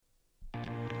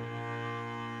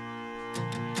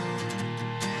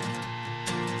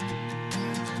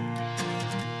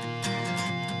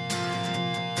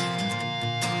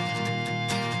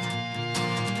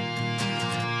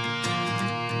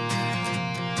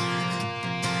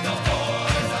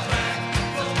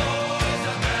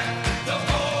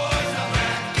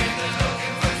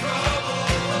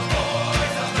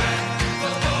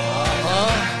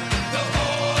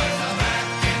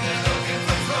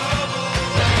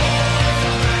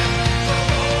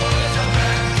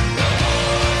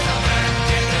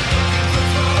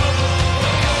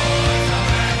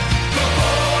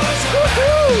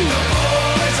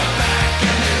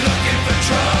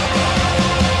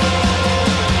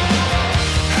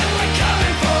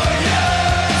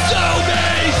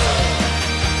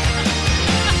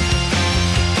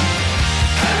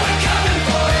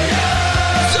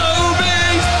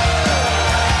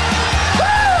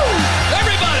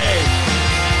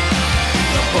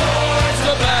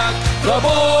The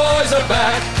boys are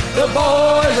back. The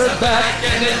boys are back.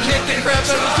 And they kick the crap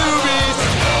out of the Zoobies. The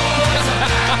boys are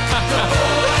back.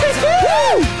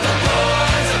 The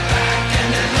boys are back.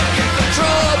 And they're looking for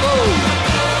trouble. The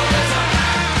boys are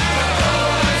back. The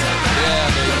boys are back.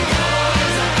 Yeah, baby. The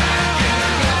boys are back. And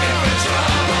they're looking for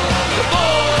trouble. The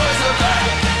boys are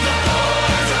back. The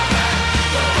boys are back.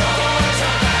 The boys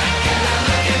are back. And they're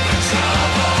looking for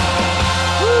trouble.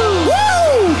 Woo!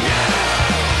 Woo!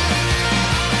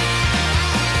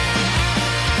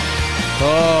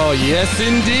 Oh, yes,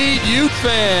 indeed, Ute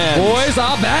fans. Boys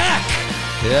are back.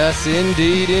 Yes,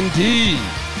 indeed, indeed.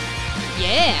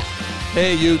 Yeah.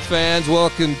 Hey, Ute fans,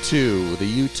 welcome to the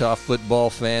Utah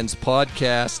Football Fans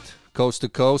Podcast, coast to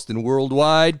coast and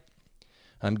worldwide.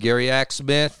 I'm Gary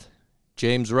Acksmith,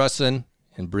 James Russin,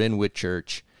 and Bryn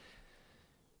Whitchurch.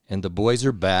 And the boys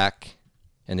are back,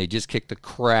 and they just kicked the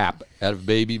crap out of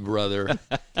baby brother.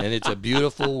 And it's a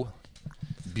beautiful,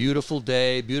 beautiful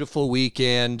day, beautiful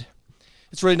weekend.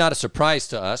 It's really not a surprise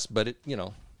to us, but, it, you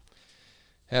know,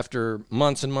 after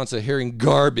months and months of hearing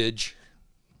garbage,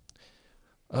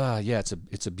 yeah,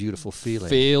 it's a beautiful feeling.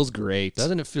 Feels great.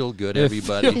 Doesn't it feel good,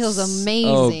 everybody? It feels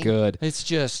amazing. Oh, good. It's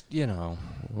just, you know.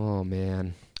 Oh,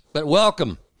 man. But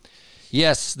welcome.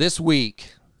 Yes, this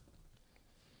week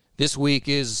is,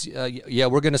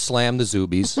 we're going to slam the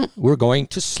Zoobies. We're going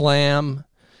to slam,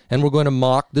 and we're going to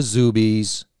mock the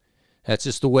Zoobies. That's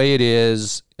just the way it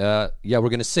is. We're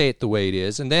going to say it the way it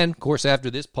is. And then, of course,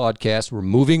 after this podcast, we're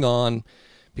moving on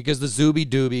because the Zoobie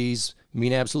Doobies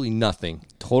mean absolutely nothing.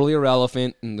 Totally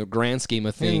irrelevant in the grand scheme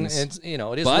of things. And it's, you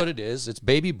know, it is what it is. It's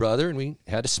baby brother, and we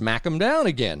had to smack him down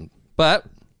again. But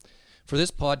for this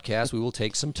podcast, we will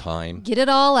take some time. Get it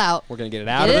all out. We're going to get it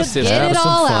out of the system. Get it have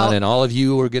all some fun, out. and all of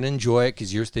you are going to enjoy it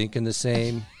because you're thinking the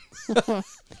same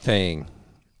thing.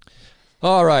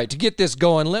 All right, to get this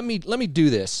going, let me do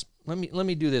this. Let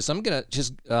me do this. I'm going to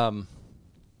just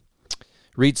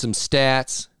read some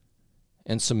stats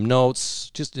and some notes,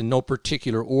 just in no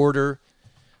particular order,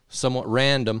 somewhat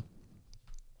random.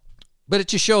 But it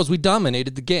just shows we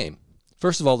dominated the game.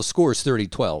 First of all, the score is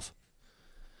 30-12.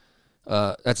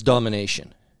 That's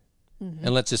domination. Mm-hmm.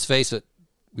 And let's just face it,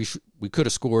 we could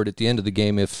have scored at the end of the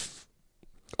game if...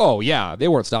 Oh, yeah, they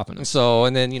weren't stopping us. So,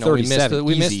 and then, you know, we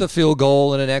missed the field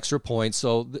goal and an extra point.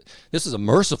 So this is a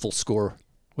merciful score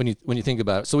when you think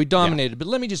about it. So we dominated. Yeah. But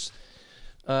let me just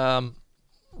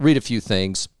read a few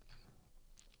things.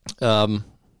 Of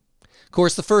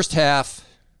course, the first half,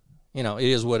 you know, it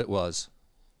is what it was.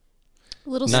 A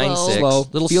little 9-6. Slow.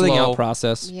 Little feeling slow. out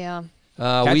process. Yeah.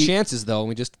 Had chances, though.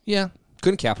 We just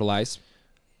couldn't capitalize.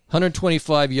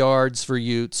 125 yards for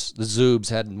Utes. The Zoobs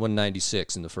had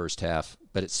 196 in the first half,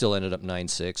 but it still ended up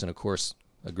 9-6. And, of course,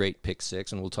 a great pick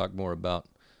six, and we'll talk more about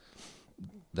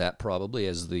that probably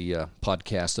as the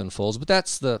podcast unfolds. But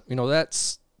that's the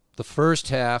first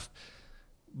half.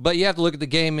 But you have to look at the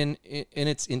game in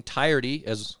its entirety,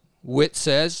 as Witt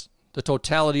says, the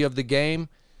totality of the game.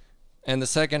 And the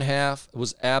second half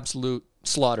was absolute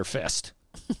slaughterfest.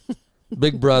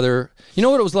 Big brother. You know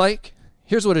what it was like?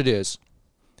 Here's what it is.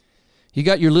 You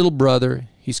got your little brother.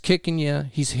 He's kicking you.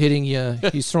 He's hitting you.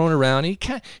 He's throwing around. He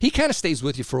kind of stays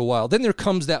with you for a while. Then there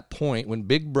comes that point when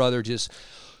big brother just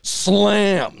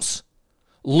slams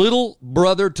little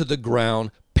brother to the ground,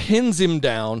 pins him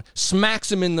down,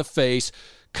 smacks him in the face,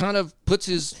 kind of puts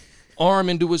his arm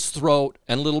into his throat,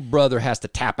 and little brother has to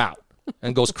tap out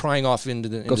and goes crying off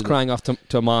crying off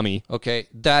to mommy. Okay,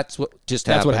 that's what just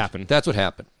happened. That's what happened. That's what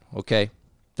happened. Okay,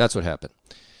 that's what happened.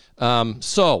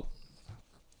 So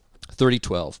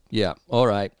 30-12. Yeah, all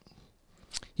right.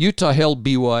 Utah held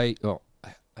BYU. Oh,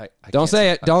 I don't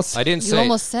say it. I didn't say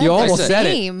it. You almost said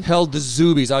it. Held the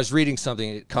Zoobies. I was reading something.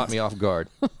 It caught me off guard.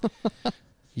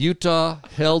 Utah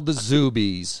held the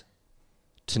Zoobies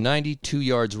to 92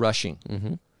 yards rushing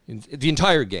in the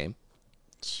entire game.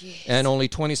 Jeez. And only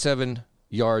 27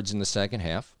 yards in the second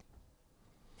half.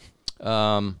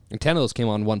 And 10 of those came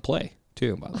on one play,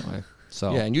 too, by the way.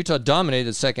 So yeah, and Utah dominated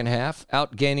the second half,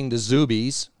 outgaining the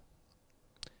Zoobies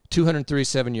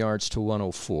 237 yards to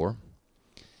 104.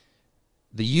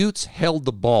 The Utes held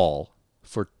the ball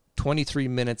for 23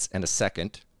 minutes and a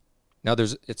second. Now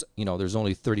there's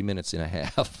only 30 minutes and a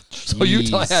half. So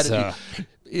Utah had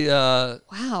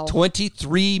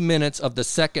 23 minutes of the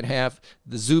second half.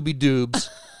 The Zoobie Doobs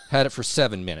had it for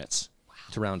 7 minutes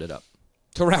to round it up.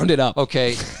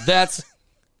 Okay, that's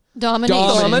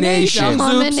Domination.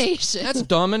 That's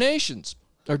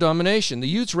domination. The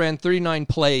Utes ran 39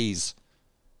 plays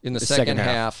in the second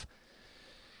half.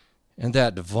 And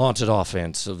that vaunted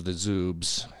offense of the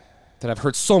Zoobs that I've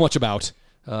heard so much about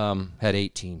had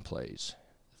 18 plays.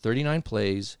 39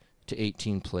 plays, to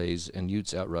 18 plays, and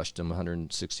Utes outrushed them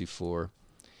 164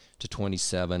 to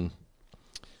 27.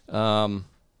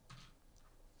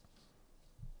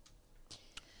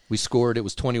 We scored. It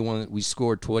was 21. We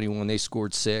scored 21. They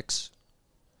scored 6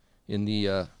 in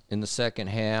the second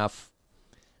half.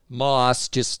 MUSS,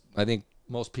 just I think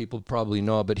most people probably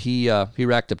know, but he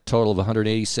racked up a total of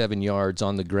 187 yards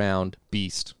on the ground.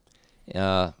 Beast.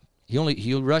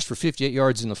 He rushed for 58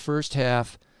 yards in the first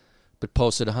half, but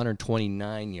posted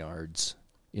 129 yards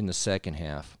in the second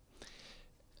half.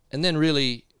 And then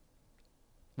really,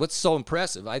 what's so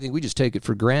impressive, I think we just take it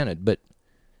for granted, but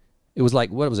it was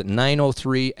like, what was it,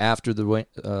 9:03 after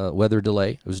the weather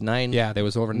delay? It was 9. Yeah, there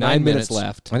was over 9 minutes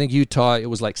left. I think Utah, it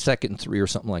was like 2nd and 3 or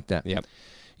something like that. Yep.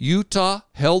 Utah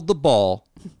held the ball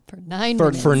For 9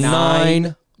 minutes. for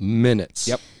 9 minutes.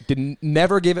 Yep.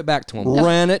 Never gave it back to him.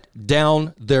 Ran it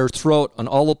down their throat on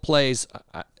all the plays.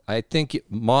 I think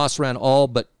MUSS ran all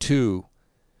but 2.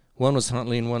 One was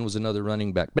Huntley and one was another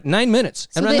running back. But 9 minutes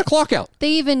and ran the clock out. They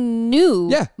even knew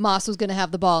Yeah. MUSS was going to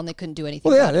have the ball, and they couldn't do anything.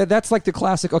 Well, about yeah, it. that's like the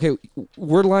classic, okay,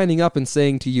 we're lining up and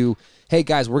saying to you, hey,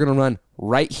 guys, we're going to run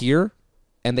right here,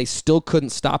 and they still couldn't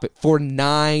stop it for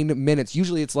 9 minutes.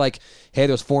 Usually it's like, hey,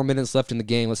 there's 4 minutes left in the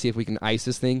game. Let's see if we can ice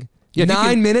this thing. Yeah,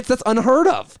 9 minutes? That's unheard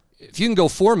of. If you can go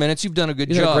 4 minutes, you've done a good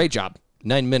You job. did a great job.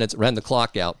 9 minutes, ran the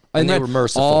clock out, and they ran were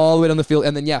merciful. all the way down the field,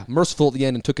 and then, merciful at the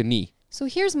end and took a knee. So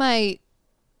here's my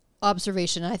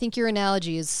observation. I think your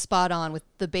analogy is spot on with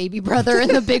the baby brother and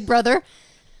the big brother,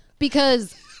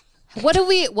 because what have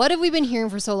we been hearing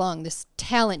for so long? This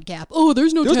talent gap. Oh,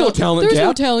 there's no talent gap. There's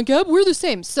no talent gap. We're the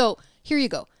same. So here you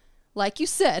go. Like you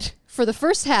said, for the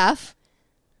first half,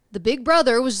 the big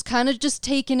brother was kind of just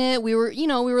taking it. We were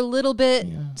a little bit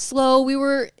slow. We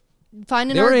were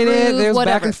finding They our were in groove, it. There was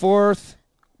whatever. back and forth.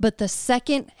 But the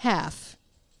second half,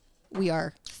 we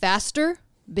are faster,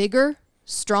 bigger,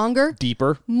 stronger,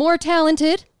 Deeper. more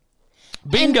talented.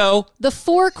 Bingo. And the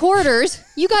 4 quarters,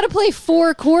 you got to play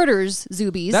 4 quarters,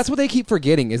 Zoobies. That's what they keep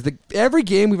forgetting, is every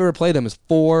game we've ever played them is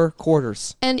 4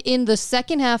 quarters. And in the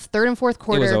second half, third and fourth was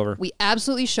quarter, over. we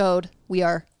absolutely showed we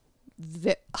are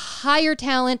higher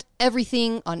talent,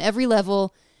 everything on every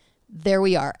level. There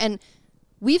we are. And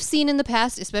we've seen in the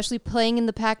past, especially playing in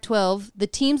the Pac-12, the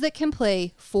teams that can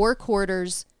play 4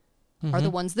 quarters are the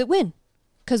ones that win.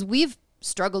 Because we've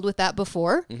struggled with that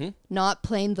before, not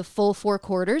playing the full 4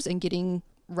 quarters and getting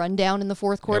run down in the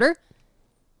fourth quarter. Yep.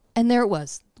 And there it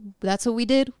was. That's what we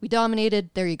did. We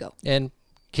dominated. There you go. And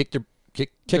kicked their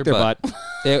Their butt.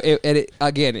 It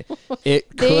They-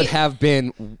 could have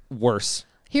been worse.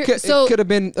 It could have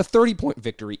been a 30-point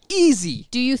victory. Easy.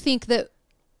 Do you think that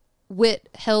Witt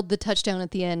held the touchdown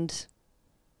at the end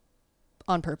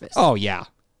on purpose? Oh, yeah.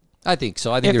 I think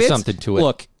so. I think there's something to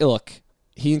it. Look.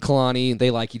 He and Kalani, they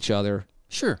like each other.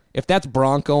 Sure. If that's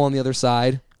Bronco on the other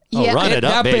side, Yeah. run it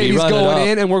up, that baby. baby's Run it going up.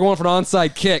 in, and we're going for an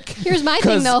onside kick. Here's my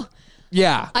thing, 'Cause- though.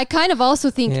 Yeah. I kind of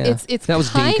also think Yeah. it's That was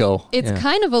kind, Dinko. It's Yeah.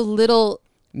 kind of a little.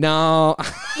 No.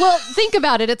 Well, think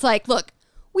about it. It's like, look,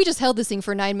 we just held this thing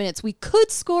for 9 minutes. We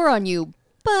could score on you,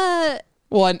 but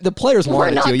Well, and the players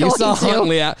wanted not to. You going saw to.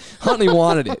 Huntley. Huntley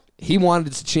wanted it. He wanted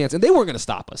his chance, and they weren't going to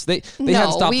stop us. They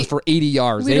hadn't stopped us for 80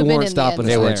 yards. we'd They have been weren't in the stopping end us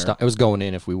They zone. weren't there. It was going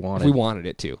in if we wanted. We wanted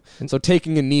it to. So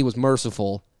taking a knee was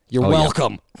merciful. You're Oh, yeah.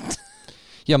 welcome.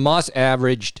 Yeah, MUSS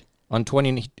averaged on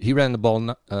 20. He ran the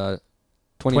ball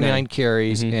 29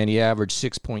 carries, and he averaged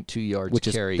 6.2 yards Which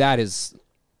a is carry. that's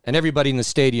And everybody in the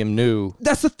stadium knew.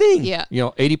 the thing. yeah.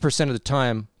 80% of the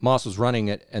time MUSS was running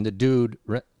it, and the dude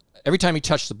every time he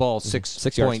touched the ball,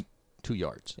 6.2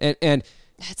 yards. And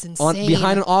That's insane.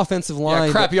 behind an offensive line.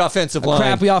 Yeah, crappy offensive a line.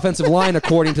 crappy offensive line,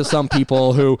 according to some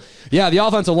people who, the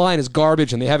offensive line is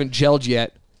garbage and they haven't gelled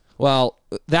yet. Well,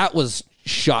 that was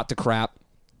shot to crap.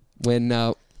 When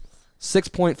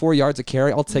 6.4 yards a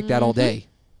carry, I'll take that all day.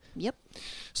 Yep.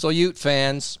 So, Ute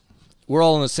fans, we're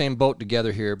all in the same boat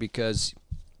together here because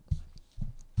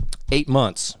 8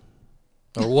 months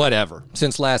or whatever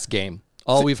since last game,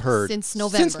 all we've heard. Since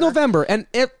November. Since November. And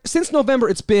since November,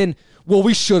 it's been, well,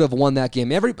 we should have won that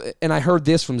game. And I heard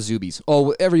this from Zoobies.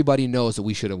 Oh, everybody knows that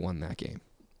we should have won that game.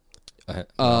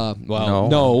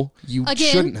 No, you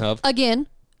shouldn't have. Again,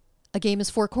 a game is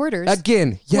 4 quarters.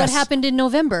 Again, yes. What happened in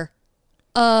November?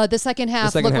 The second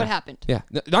half. second Look half. what happened. Yeah,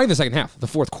 not even the second half. The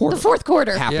fourth quarter. The fourth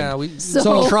quarter. happened. Yeah, we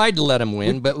So- tried to let him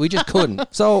win, but we just couldn't.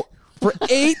 So for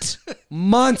 8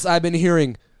 months, I've been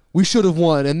hearing we should have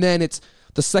won, and then it's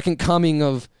the second coming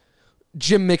of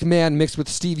Jim McMahon mixed with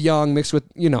Steve Young mixed with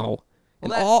and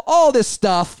all this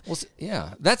stuff. Well,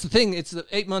 yeah, that's the thing. It's the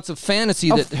 8 months of fantasy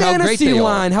A that how great fantasy they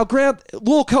line. are.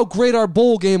 Look how great our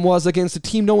bowl game was against a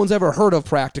team no one's ever heard of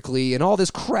practically, and all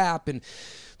this crap. And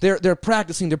They're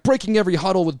practicing. They're breaking every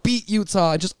huddle with beat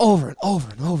Utah, just over and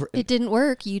over and over. It didn't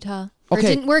work, Utah. Or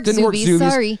Okay, it didn't work, Zoobies.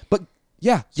 Sorry. But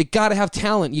yeah, you got to have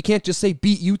talent. You can't just say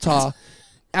beat Utah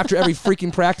after every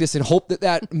freaking practice and hope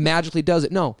that magically does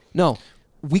it. No.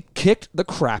 We kicked the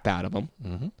crap out of them.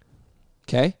 Mm-hmm.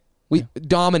 Okay? We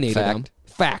dominated them.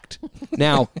 Fact.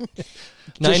 Now,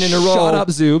 9 in a row. Shut up,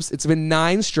 Zoobs. It's been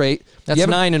 9 straight. That's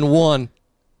 9-1.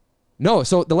 No,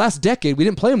 so the last decade, we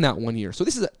didn't play them that 1 year. So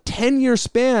this is a 10-year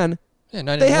span. Yeah,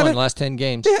 9-1 last 10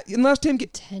 games. In the last 10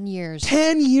 years.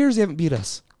 10 years they haven't beat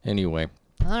us. Anyway.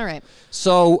 All right.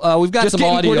 So we've got some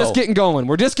audio. We're just getting going.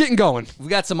 We've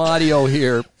got some audio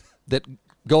here that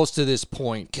goes to this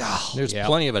point. There's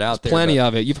plenty of it out there. Plenty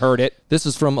of it. You've heard it. This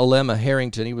is from Alema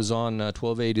Harrington. He was on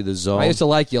 1280 The Zone. I used to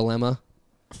like you, Alema.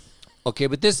 Okay,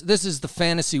 but this is the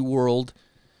fantasy world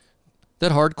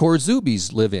that hardcore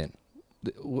Zoobies live in.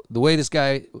 The way this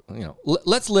guy,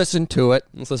 let's listen to it.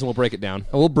 Let's listen. We'll break it down.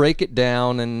 We'll break it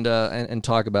down and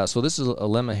talk about it. So this is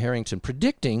Alema Harrington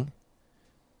predicting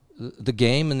the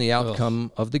game and the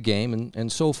outcome of the game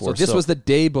and so forth. So this was the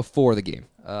day before the game.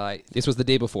 This was the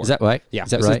day before. Is that right? Yeah. Is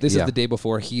that right? This is the day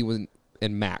before he was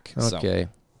in Mac. Okay. So.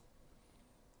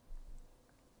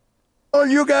 Oh,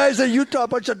 you guys are Utah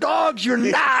bunch of dogs. You're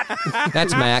not.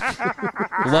 That's Mac.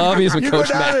 Love he's with Coach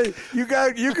Mac. You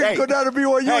can go down to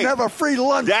BYU and have a free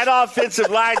lunch. That offensive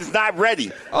line is not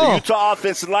ready. The Utah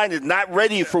offensive line is not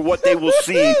ready for what they will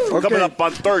see coming up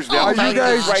on Thursday. Are you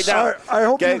guys right now? I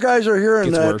hope you guys are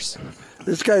hearing that. Worse.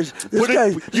 This guy's.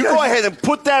 You go ahead and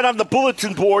put that on the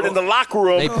bulletin board in the locker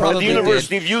room at the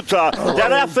University of Utah.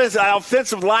 That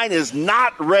offensive line is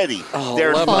not ready.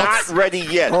 They're not ready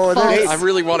yet. I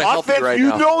really want to help you right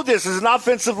now. You know this as an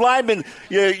offensive lineman.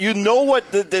 You know what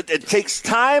it takes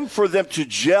time for them to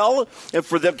gel and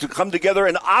for them to come together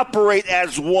and operate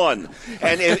as one.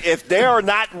 And if they are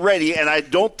not ready, and I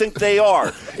don't think they are,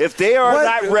 if they are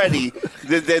not ready,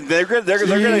 then they're going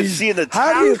to see an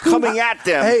attack coming at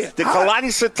them. Kalani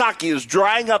Sitake is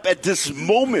drying up at this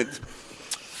moment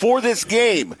for this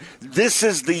game. This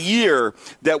is the year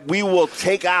that we will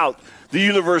take out the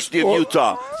University of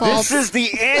Utah. False. This is the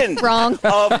end Wrong.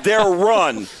 of their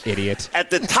run. Idiot. At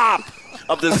the top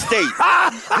of the state.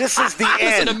 This is the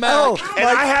end. I'm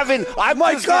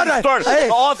started.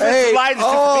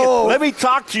 Let me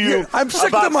talk to you about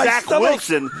Zach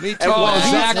Wilson and what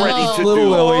he's ready to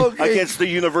Little Willy. against the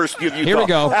University of Utah. Here we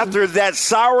go. After that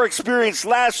sour experience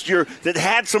last year that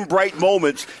had some bright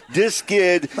moments, this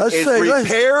kid is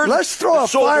prepared. Let's throw a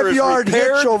 5-yard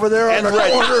hitch over there on a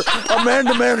corner, a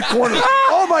man-to-man corner.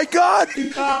 Oh, my God.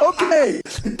 Okay.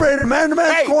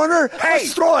 Man-to-man corner.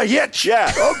 Let's throw a hitch.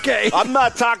 Yeah. Okay. I'm not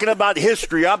talking about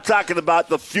history. I'm talking about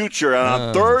the future. And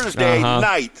on Thursday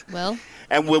night,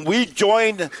 and when we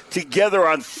join together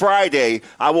on Friday,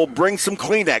 I will bring some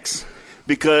Kleenex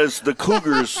because the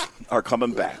Cougars are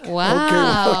coming back.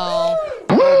 Wow.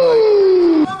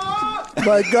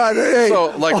 My God. Hey.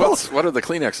 So, what are the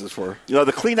Kleenexes for? The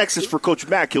Kleenex is for Coach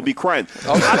Mack. He'll be crying.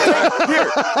 Here.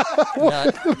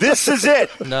 This is it.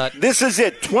 This is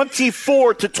it.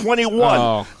 24-21.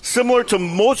 Oh. Similar to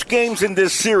most games in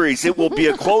this series, it will be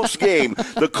a close game.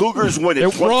 The Cougars win it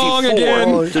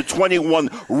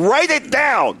 24-21. Write it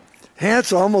down.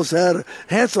 Hans almost had it.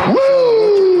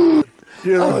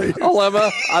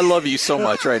 Alema, I love you so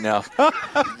much right now. I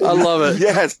love it.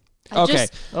 Yes. Okay.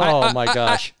 My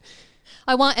gosh.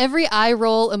 I want every eye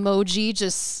roll emoji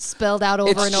just spelled out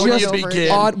over and over and over again.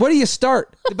 Odd. Where do you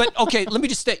start? But, okay, let me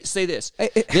just say this.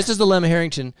 This is Alema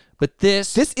Harrington, but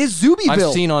this is Zoobieville.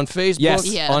 I've seen on Facebook,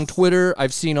 Yes. on Twitter.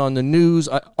 I've seen on the news,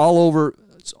 all over,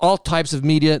 all types of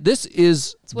media. This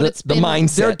is the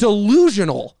mindset. They're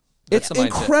delusional. It's the mindset.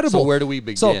 incredible. So where do we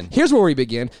begin? So here's where we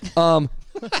begin. I'll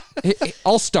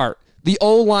start. The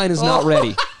O-line is not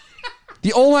ready.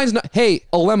 The O-line's not... Hey,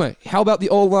 Alema, how about the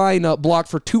O-line blocked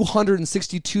for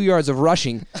 262 yards of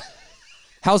rushing?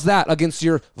 How's that against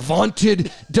your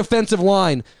vaunted defensive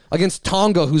line against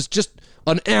Tonga, who's just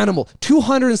an animal?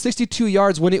 262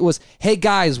 yards when it was, hey,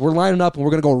 guys, we're lining up and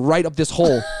we're going to go right up this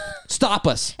hole. Stop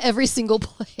us. Every single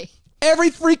play.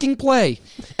 Every freaking play.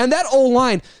 And that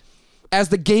O-line, as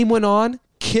the game went on,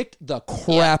 kicked the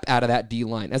crap out of that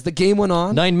D-line. As the game went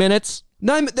on... 9 minutes?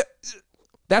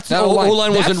 That's the O-line.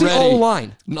 O-line wasn't ready. That's the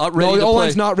O-line. Not ready No, the to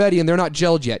O-line's play. not ready, and they're not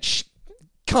gelled yet.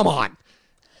 Come on.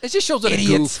 It just shows that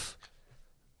Idiots.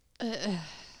 a goof.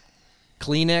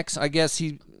 Kleenex, I guess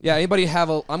he... Yeah, anybody have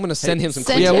a... I'm going to send him some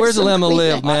Send Kleenex. Yeah, him where's some Alema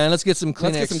live, Kleenex. man? Let's get some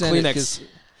Kleenex. Let's get some in it, Kleenex. 'cause-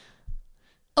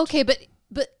 Okay, but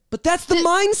But that's the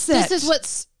mindset. This is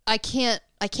what's I can't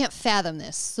fathom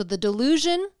this. So the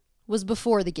delusion was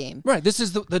before the game. Right. This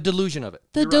is the delusion of it.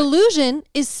 The delusion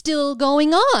is still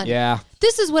going on. Yeah.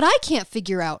 This is what I can't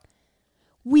figure out.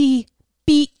 We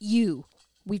beat you.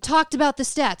 We've talked about the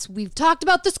stats. We've talked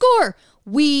about the score.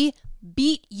 We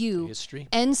beat you. History.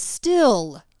 And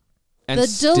still, And the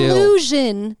still,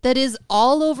 delusion that is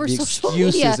all over the social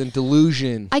excuses media. and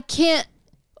delusion. I can't.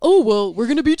 Oh, well, we're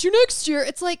going to beat you next year.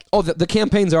 It's like. Oh, the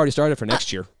campaign's already started for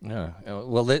next year. No.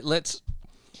 Well, let's.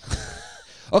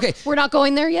 Okay. We're not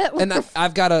going there yet. And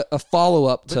I've got a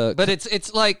follow-up to... But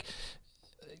it's like,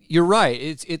 you're right.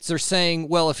 It's they're saying,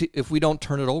 well, if we don't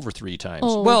turn it over 3 times.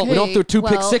 Oh, Well, we don't throw 2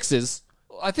 pick well- sixes.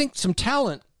 I think some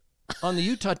talent on the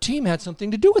Utah team had something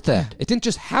to do with that. It didn't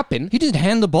just happen. He didn't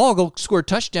hand the ball, go score a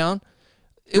touchdown.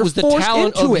 It You're was the forced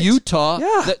talent into of it. Utah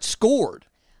Yeah. that scored.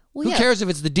 Well, Who yeah. cares if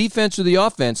it's the defense or the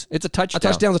offense? It's a touchdown. A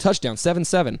touchdown's a touchdown.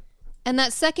 7-7. And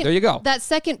that second. There you go. That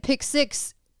second pick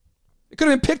six. It could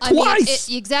have been picked I mean, twice.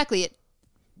 exactly. It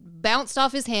bounced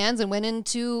off his hands and went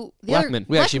into the Blackman.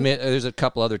 We actually made, there's a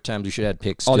couple other times we should have had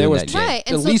picks. Oh, too there in was that two. game. Right.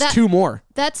 And At so least that, 2 more.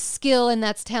 That's skill and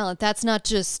that's talent. That's not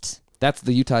just. That's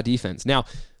the Utah defense. Now,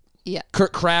 Yeah.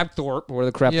 Kurt Crabthorpe, or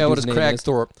the crap. Yeah, what is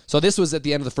Crabthorpe? So this was at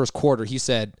the end of the first quarter. He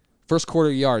said, first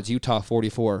quarter yards, Utah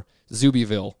 44,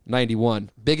 Zubyville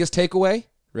 91. Biggest takeaway?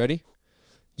 Ready?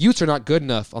 Utes are not good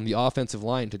enough on the offensive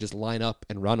line to just line up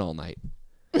and run all night.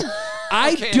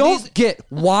 I Okay, don't get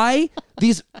why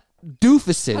these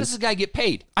doofuses. How does this guy get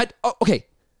paid? Okay,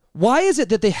 why is it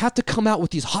that they have to come out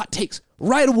with these hot takes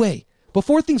right away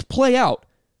before things play out?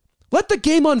 Let the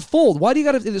game unfold. Why do you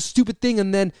got to do this stupid thing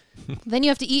and then Then you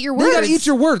have to eat your you words. got to eat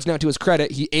your words? Now, to his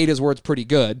credit, he ate his words pretty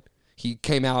good. He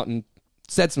came out and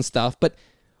said some stuff, but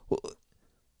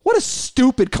what a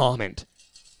stupid comment.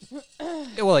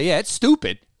 Well, yeah, it's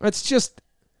stupid. It's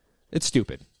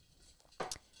stupid.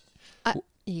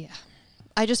 Yeah.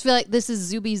 I just feel like this is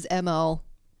Zuby's MO.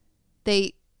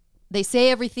 They say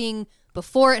everything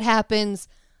before it happens.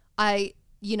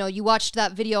 You watched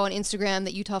that video on Instagram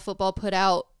that Utah football put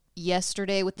out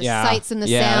yesterday with the sights and the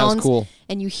Yeah, that sounds. was cool.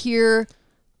 And you hear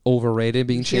Overrated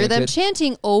being hear chanted. them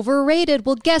chanting overrated.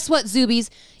 Well, guess what, Zubies?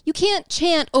 You can't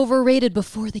chant overrated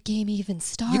before the game even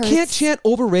starts. You can't chant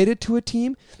overrated to a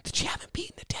team that you haven't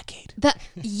beaten in a decade.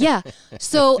 Yeah.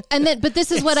 So but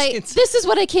this is what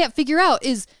I can't figure out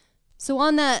is so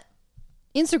on that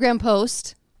Instagram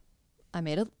post, I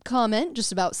made a comment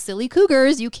just about silly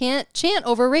Cougars. You can't chant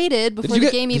overrated before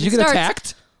the game even Did you get starts.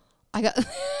 attacked? I got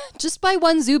just by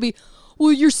one Zuby.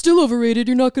 Well, you're still overrated.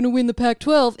 You're not going to win the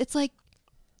Pac-12. It's like,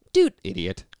 dude,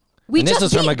 Idiot. we And this just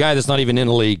is from beat- a guy that's not even in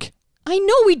the league. I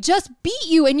know we just beat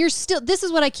you, and you're still. This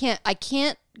is what I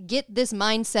can't get this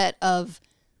mindset of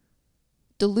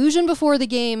delusion before the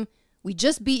game. We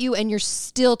just beat you, and you're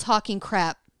still talking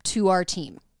crap to our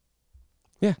team.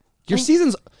 Yeah. Your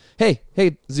season's... Hey,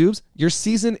 Zoobs, your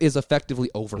season is effectively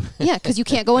over. Yeah, because you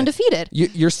can't go undefeated.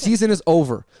 Your season is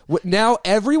over. Now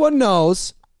everyone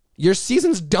knows your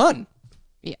season's done.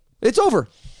 Yeah. It's over.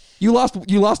 You lost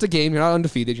a game. You're not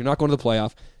undefeated. You're not going to the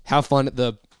playoff. Have fun at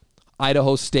the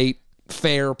Idaho State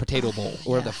Fair Potato Bowl,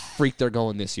 or the freak they're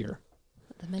going this year.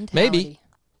 The mentality. Maybe.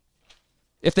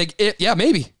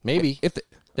 Maybe. If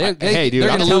They're dude, going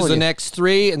I'm to lose telling the you. next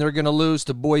 3, and they're going to lose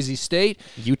to Boise State.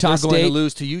 Utah They're going State. to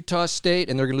lose to Utah State,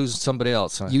 and they're going to lose to somebody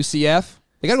else. Huh? UCF.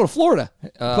 They got to go to Florida.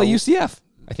 Play UCF.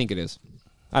 I think it is.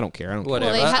 I don't care.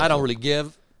 Whatever. Well, I don't really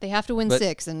give. They have to win But-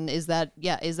 6, and is that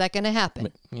going to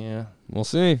happen? Yeah, We'll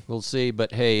see. we'll see.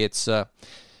 But hey, it's well.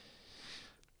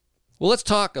 Let's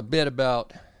talk a bit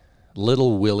about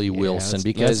Little Willy Wilson, let's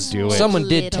because do it. someone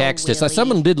did Little text us. Willy.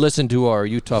 Someone did listen to our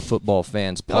Utah football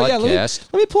fans podcast. Oh yeah.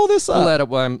 Let me pull this Pull up. that up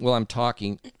while I'm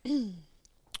talking.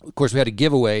 Of course, we had a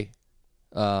giveaway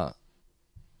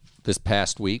this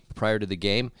past week prior to the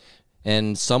game,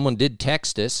 and someone did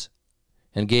text us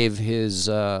and gave his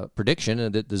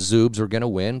prediction that the Zoobs were going to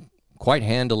win quite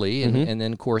handily, and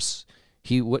then of course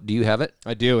what do you have it?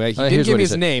 I do. He Here's didn't give what me he his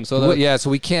said. name, so So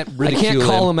we can't I ridicule can't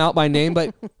call him out by name,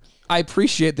 but I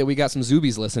appreciate that we got some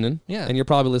Zoobies listening. Yeah. And you're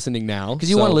probably listening now. because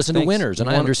you want to listen to winners, and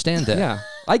I understand that. Yeah.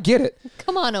 I get it.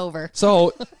 Come on over.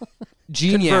 So,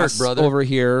 Genius brother. over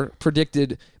here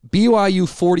predicted BYU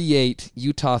 48,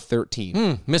 Utah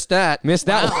 13. Missed that. Missed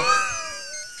that one.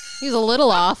 He's a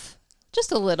little off.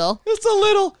 Just a little. It's a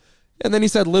little. And then he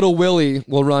said Little Willy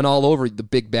will run all over the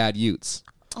big bad Utes.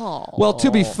 Oh. Well,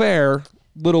 to be fair,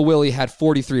 Little Willy had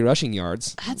 43 rushing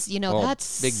yards. That's Oh,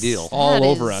 that's big deal. All that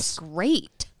over is us.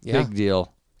 Great. Yeah. Big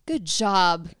deal. Good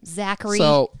job, Zachary.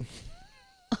 So,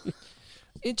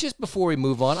 Just before we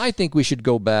move on, I think we should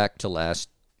go back to last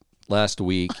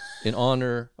week and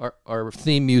honor our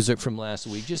theme music from last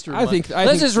week. Just to I think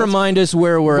let's just remind us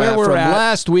where we're where at we're from at.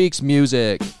 last week's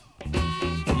music.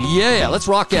 Yeah, let's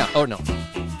rock out. Oh, no.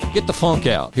 Get the funk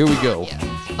out. Here we go. Yeah,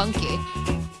 it's funky.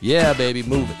 Yeah, baby,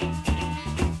 move it.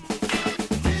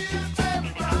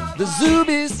 The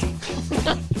Zoobs.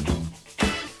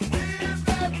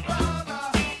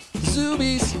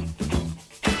 Zoobies.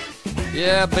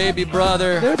 Yeah, baby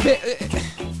brother.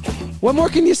 What more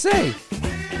can you say?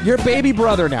 You're baby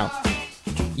brother now.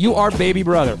 You are baby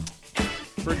brother.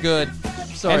 For good.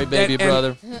 Sorry, And- baby and-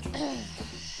 brother.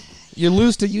 You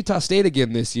lose to Utah State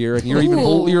again this year, and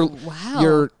you're Wow.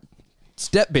 your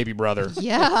step baby brother.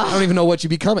 Yeah. I don't even know what you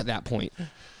become at that point.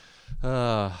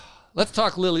 Let's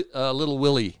talk Little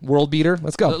Willy. World beater.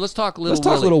 Let's go. Let's talk Little Let's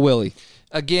talk Willy. Little Willy.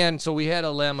 Again, so we had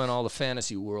Alema and all the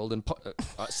fantasy world, and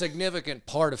a significant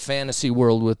part of fantasy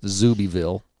world with the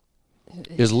Zoobyville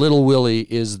is Little Willy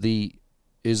is the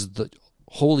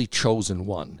holy chosen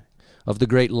one of the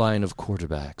great line of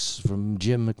quarterbacks from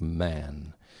Jim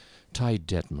McMahon, Ty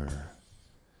Detmer,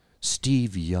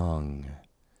 Steve Young.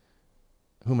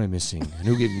 Who am I missing? And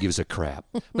who even gives a crap?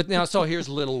 But now, so here's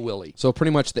Little Willy. So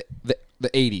pretty much the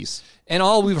 80s. And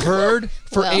all we've heard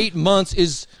for Well. 8 months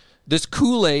is this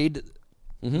Kool-Aid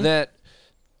that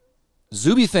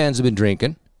Zooby fans have been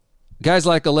drinking. Guys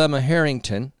like Alema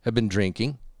Harrington have been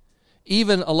drinking.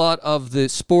 Even a lot of the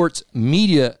sports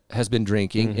media has been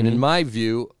drinking. And in my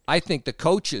view, I think the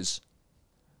coaches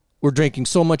were drinking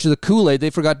so much of the Kool-Aid they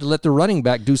forgot to let the running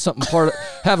back do something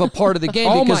have a part of the game.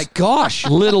 Oh because my gosh.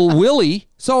 Little Willy.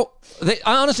 So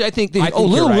Honestly, I think I think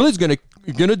Little you're right. Willy's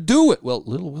gonna do it. Well,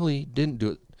 Little Willy didn't do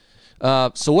it.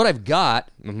 So what I've got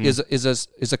is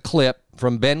a clip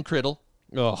from Ben Criddle,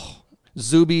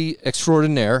 Zooby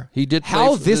extraordinaire. He did play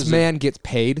how for this the man gets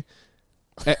paid?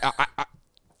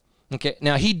 Okay,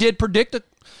 now he did predict it,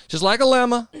 just like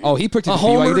Alema. Oh, he predicted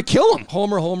Homer BYU to kill him.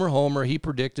 Homer. He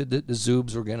predicted that the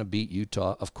Zoobs were going to beat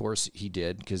Utah. Of course he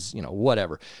did, because,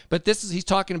 whatever. But he's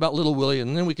talking about Little Willy,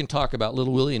 and then we can talk about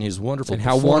Little Willy and his wonderful And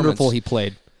how performance. wonderful he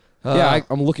played.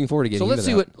 I'm looking forward to getting So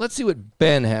into that. let's see what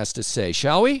Ben has to say,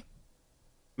 shall we?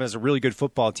 As a really good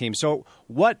football team. So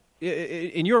what,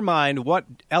 in your mind, what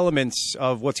elements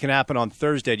of what's going to happen on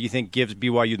Thursday do you think gives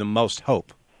BYU the most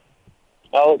hope?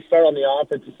 Well, let's start on the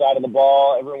offensive side of the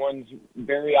ball. Everyone's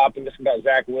very optimistic about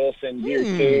Zach Wilson. Year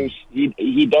two,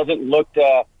 he doesn't look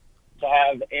to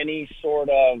have any sort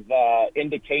of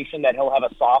indication that he'll have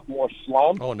a sophomore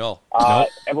slump. Oh no!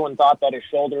 Everyone thought that his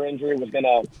shoulder injury was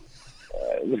gonna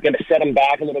set him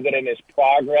back a little bit in his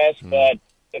progress, but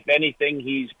if anything,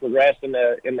 he's progressed in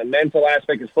the mental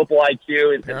aspect, his football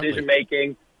IQ, his decision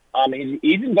making.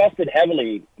 He's invested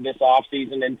heavily this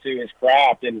offseason into his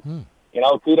craft, and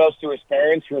kudos to his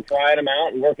parents for trying him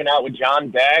out and working out with John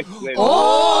Beck.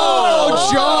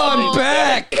 John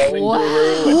Beck! Todd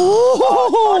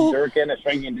Durkin, a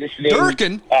strength and conditioning.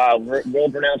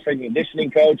 World-renowned strength and conditioning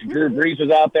coach. Drew Brees was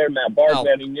out there. Matt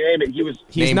Barkley. I mean, you name it.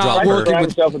 He's Name not dropper. working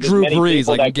with Drew Brees.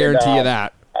 I can guarantee you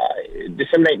that.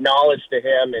 Disseminate knowledge to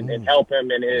him and help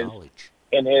him in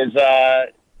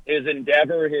his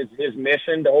endeavor, his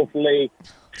mission to hopefully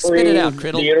Spit it out, prove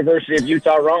Criddle. the University of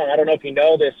Utah wrong. I don't know if you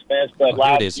know this, Spence, but here it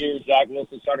last is. year Zach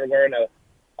Wilson started wearing a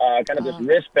kind of this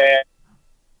wristband,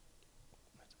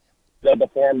 the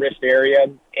forearm wrist area,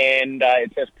 and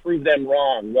it says "prove them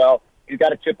wrong." Well, he's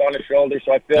got a chip on his shoulder,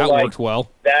 so I feel That like worked well.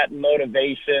 that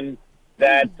motivation,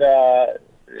 that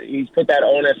he's put that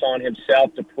onus on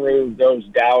himself to prove those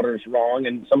doubters wrong,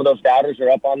 and some of those doubters are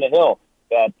up on the hill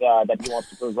that he wants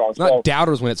to prove wrong. It's not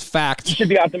doubters when it's You facts. should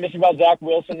be optimistic about Zach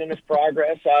Wilson and his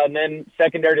progress. And then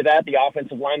secondary to that, the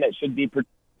offensive line that should be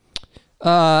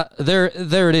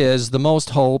There it is. The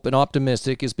most hope and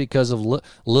optimistic is because of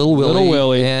Little Willy. Little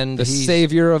Willy, and the he's-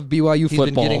 savior of BYU He's football.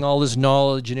 been getting all this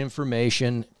knowledge and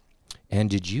information. And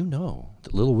did you know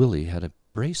that Little Willy had a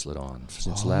bracelet on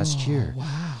since last year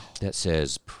that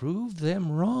says, prove them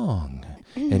wrong?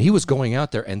 And he was going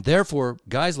out there, and therefore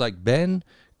guys like Ben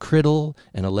Criddle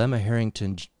and Alema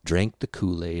Harrington drank the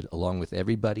Kool-Aid along with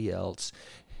everybody else.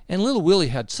 And Little Willy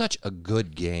had such a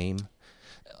good game.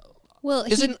 Well,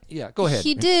 Go ahead.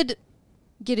 He did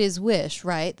get his wish,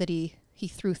 right? That he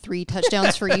threw 3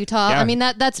 touchdowns for Utah. Yeah. I mean,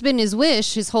 that's been his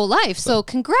wish his whole life. So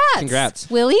congrats,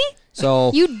 Willie.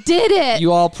 So You did it.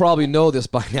 you all probably know this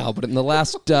by now, but in the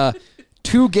last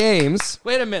 2 games,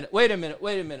 Wait a minute.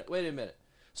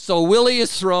 So Willie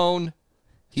is thrown.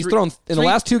 he's thrown in the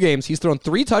last 2 games. He's thrown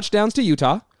 3 touchdowns to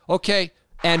Utah, Okay.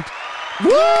 and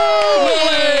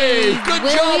Willie! Good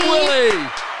job, Willie!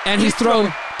 and he's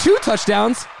thrown 2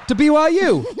 touchdowns to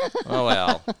BYU. Oh,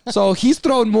 well. So he's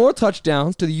thrown more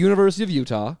touchdowns to the University of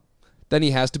Utah than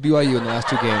he has to BYU in the last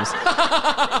 2 games.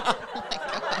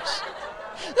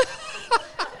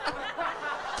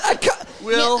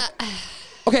 Will.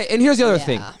 Okay, and here's the other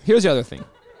thing. Here's the other thing.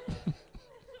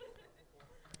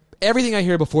 everything I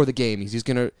hear before the game is he's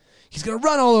gonna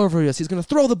run all over us. He's gonna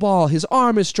throw the ball. His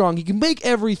arm is strong. He can make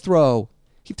every throw.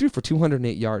 He threw for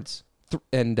 208 yards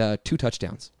and 2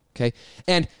 touchdowns. Okay,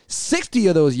 and 60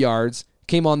 of those yards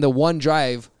came on the one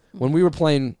drive when we were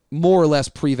playing more or less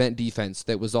prevent defense.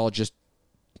 That was all just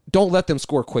don't let them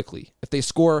score quickly. If they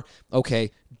score,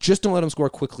 okay, just don't let them score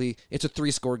quickly. It's a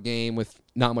 3-score game with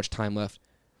not much time left.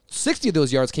 60 of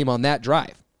those yards came on that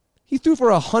drive. He threw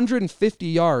for 150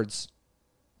 yards,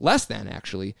 less than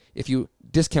actually, if you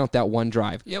discount that one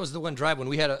drive. Yeah, it was the one drive when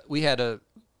we had a.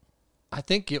 I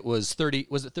think it was 30.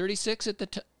 Was it 36 at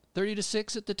the 30 to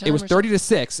 6 at the time? It was 30 to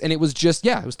 6, and it was just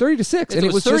it was 30 to 6, and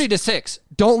it was 30 just, to 6.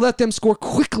 Don't let them score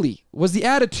quickly was the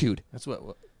attitude. That's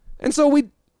what. And so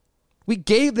we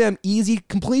gave them easy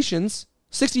completions,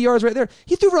 60 yards right there.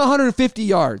 He threw for 150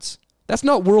 yards. That's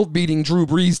not world-beating Drew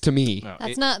Brees to me. No,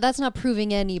 that's not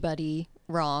proving anybody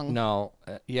wrong. No,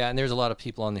 yeah, and there's a lot of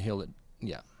people on the hill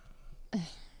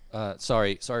that,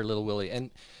 sorry, Little Willy,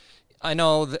 and I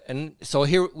know, and so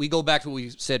here we go back to what we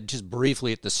said just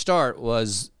briefly at the start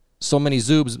was so many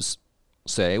Zoobs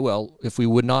say, well, if we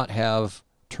would not have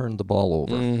turned the ball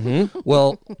over,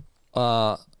 well,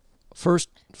 first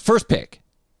pick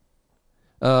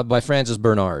by Francis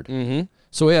Bernard.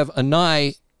 So we have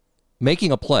Anai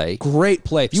making a play. Great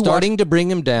play. Starting to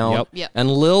bring him down. Yep. And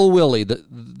Lil Willy,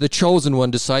 the chosen one,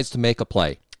 decides to make a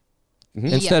play.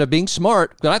 Instead of being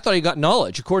smart, but I thought he got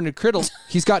knowledge. According to Criddle,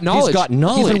 he's got knowledge. He's got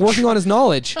knowledge. He's been working on his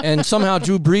knowledge. And somehow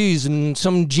Drew Brees and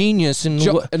some genius and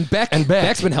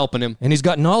Beck's been helping him. And he's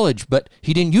got knowledge, but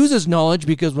he didn't use his knowledge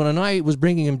because when Anai was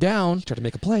bringing him down, he tried to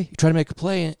make a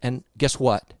play. And guess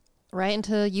what? Right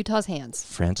into Utah's hands.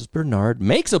 Francis Bernard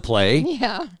makes a play.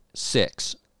 Yeah.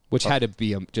 6. Which had to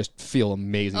be just feel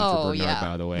amazing for Bernard,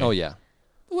 by the way. Oh, yeah.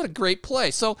 What a great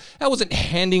play. So that wasn't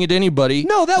handing it to anybody.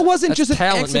 No, that wasn't That's just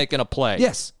talent making a play.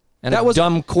 Yes. And that a was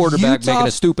dumb quarterback Utah making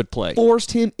a stupid play.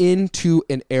 Forced him into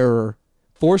an error,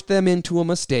 forced them into a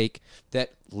mistake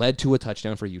that led to a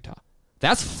touchdown for Utah.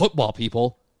 That's football,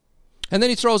 people. And then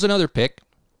he throws another pick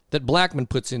that Blackman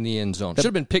puts in the end zone. Should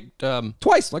have been picked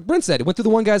twice, like Brent said. It went through the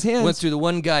one guy's hands. Went through the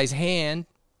one guy's hand,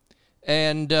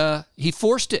 and he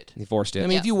forced it. I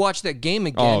mean, if you watch that game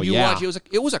again, watch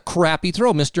it was a crappy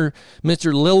throw. Mr.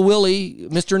 Lil Willy,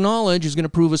 Mr. Knowledge is going to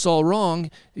prove us all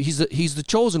wrong. He's the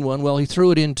chosen one. Well, he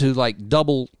threw it into like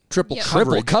triple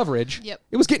coverage. Yep.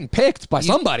 It was getting picked by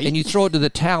somebody. And you throw it to the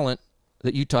talent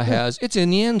that Utah has. It's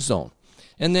in the end zone.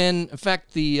 And then, in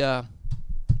fact, I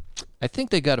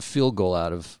think they got a field goal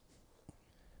out of.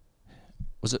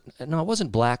 Was it? No, it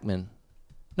wasn't Blackman.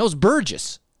 No, it was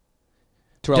Burgess.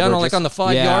 Down on the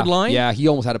 5-yard line? Yeah, he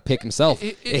almost had a pick himself.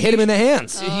 It hit him in the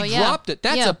hands. He dropped it.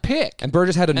 That's a pick. And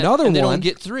Burgess had another one. And they don't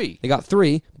get 3. They got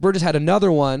 3. Burgess had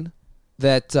another one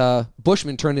that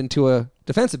Bushman turned into a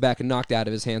defensive back and knocked out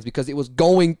of his hands because it was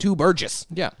going to Burgess.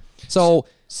 Yeah. So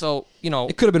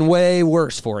it could have been way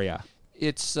worse for you.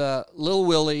 It's Lil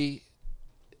Willy,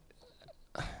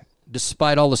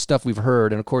 despite all the stuff we've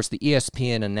heard, and of course the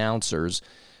ESPN announcers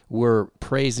were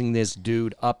praising this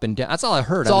dude up and down. That's all I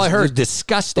heard. That's all I heard. It was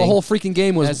disgusting. The whole freaking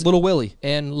game was Little Willy.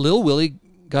 And Lil Willy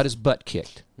got his butt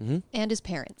kicked. And his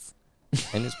parents.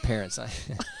 And his parents.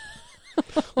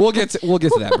 We'll get to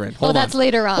that, Brent. Hold on. That's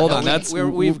later on. Hold on.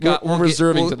 We're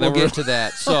reserving to we'll get to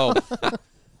that. So,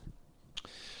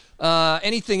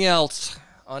 anything else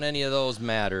on any of those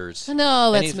matters? No,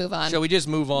 let's move on. Shall we just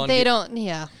move on? They don't.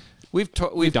 Yeah. We've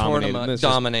torn them up.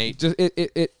 Dominate.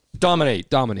 It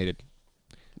dominated.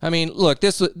 I mean, look,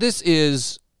 this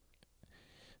is,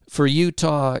 for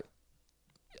Utah,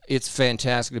 it's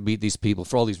fantastic to beat these people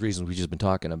for all these reasons we've just been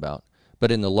talking about.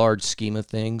 But in the large scheme of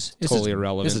things, totally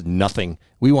irrelevant. This is nothing.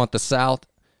 We want the South.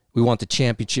 We want the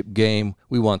championship game.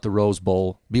 We want the Rose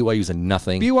Bowl. BYU's a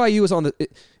nothing. BYU is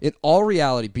in all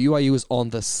reality, BYU is on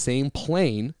the same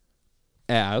plane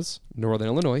as Northern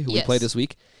Illinois, who we play this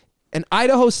week, and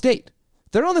Idaho State.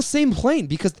 They're on the same plane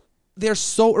because they're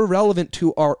so irrelevant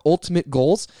to our ultimate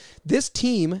goals. This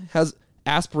team has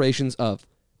aspirations of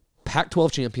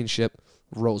Pac-12 championship,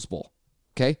 Rose Bowl.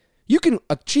 Okay? You can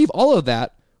achieve all of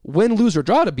that win, lose, or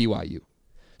draw to BYU.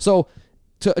 So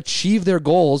to achieve their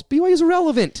goals, BYU is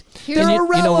irrelevant. They're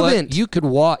irrelevant. You know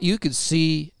what? You could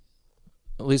see,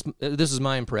 at least this is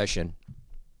my impression,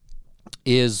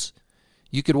 is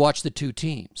you could watch the two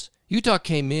teams. Utah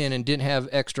came in and didn't have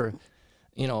extra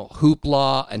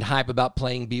hoopla and hype about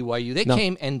playing BYU. They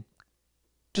came and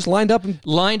just lined up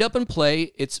and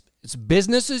play. It's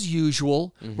business as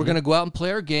usual. Mm-hmm. We're going to go out and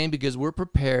play our game because we're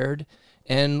prepared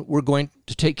and we're going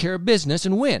to take care of business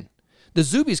and win. The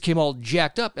Zoobies came all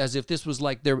jacked up as if this was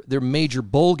like their major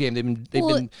bowl game. It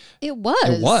was.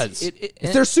 It was.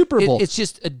 It's their Super Bowl. It's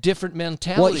just a different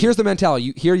mentality. Well, here's the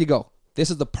mentality. Here you go. This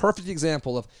is the perfect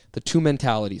example of the two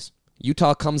mentalities.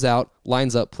 Utah comes out,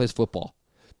 lines up, plays football.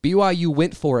 BYU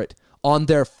went for it on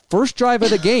their first drive of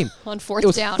the game. On fourth it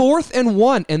was down. 4th and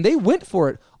 1, and they went for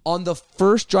it on the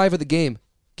first drive of the game.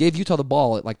 Gave Utah the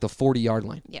ball at like the 40-yard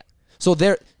line. Yeah. So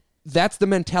that's the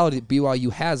mentality that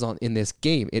BYU has in this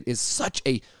game. It is such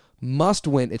a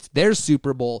must-win. It's their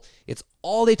Super Bowl. It's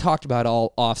all they talked about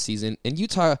all offseason, and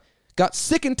Utah got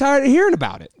sick and tired of hearing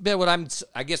about it. But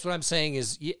I guess what I'm saying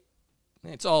is,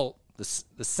 it's all the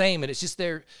same, and it's just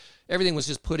everything was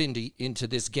just put into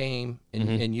this game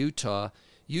in Utah.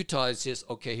 Utah is just,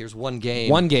 okay, here's one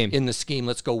game in the scheme.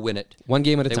 Let's go win it. One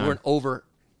game at a time. They weren't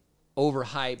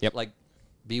overhyped like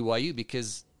BYU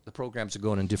because the programs are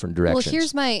going in different directions.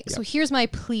 Well, here's my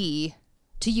plea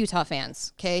to Utah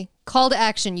fans, okay? Call to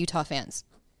action, Utah fans.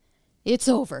 It's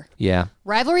over. Yeah.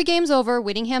 Rivalry game's over.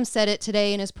 Whittingham said it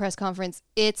today in his press conference.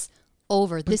 It's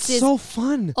over. This is so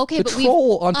fun. Okay, the but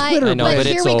troll on Twitter. I know, but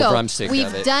here it's we over. go. I'm sick of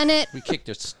it. We've done it. We kicked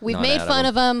us. We've made fun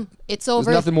of them. It's over.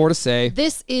 There's nothing more to say.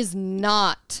 This is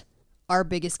not our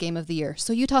biggest game of the year.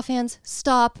 So Utah fans,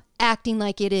 stop acting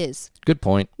like it is. Good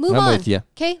point. Move I'm on. with you.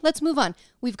 Okay, let's move on.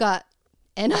 We've got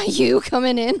NIU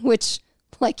coming in, which,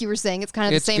 like you were saying, it's kind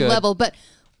of the same good. level, but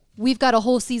we've got a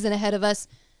whole season ahead of us.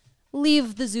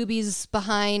 Leave the Zoobies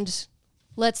behind.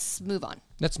 Let's move on.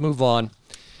 Let's move on.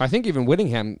 I think even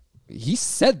Whittingham, he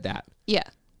said that. Yeah.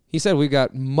 He said we've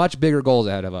got much bigger goals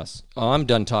ahead of us. Oh, I'm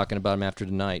done talking about him after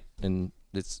tonight, and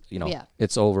it's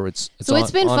it's over. It's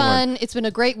been onward. fun. It's been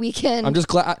a great weekend. I'm just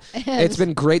glad. It's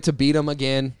been great to beat him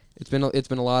again. It's been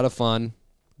a lot of fun.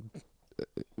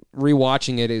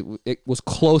 Rewatching it was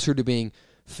closer to being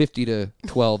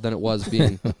 50-12 than it was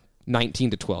being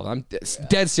 19-12. I'm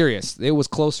dead serious. It was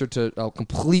closer to a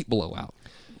complete blowout.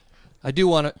 I do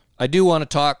want to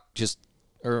talk just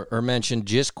or mention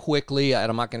just quickly, and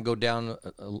I'm not going to go down.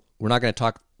 We're not going to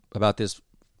talk about this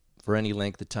for any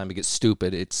length of time to get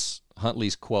stupid. It's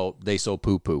Huntley's quote, "They so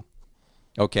poo-poo."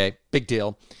 Okay, big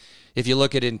deal. If you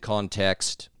look at it in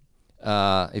context,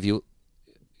 if you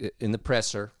in the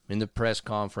press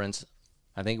conference,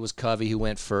 I think it was Covey who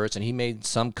went first, and he made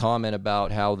some comment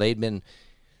about how they'd been,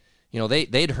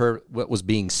 they'd heard what was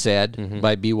being said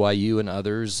by BYU and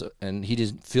others, and he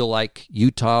didn't feel like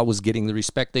Utah was getting the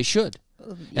respect they should.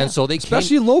 Yeah. And so they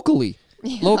especially locally.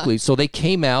 Locally, so they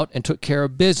came out and took care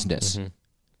of business.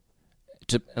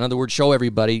 To, in other words, show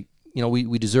everybody,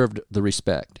 we deserved the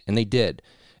respect, and they did.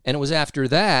 And it was after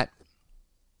that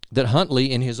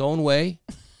Huntley, in his own way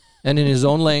and in his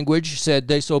own language, said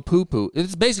they so poo-poo.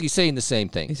 It's basically saying the same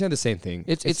thing. He said the same thing.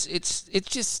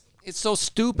 It's so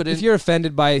stupid. If you're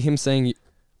offended by him saying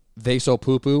they so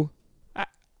poo-poo,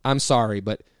 I'm sorry,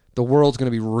 but the world's going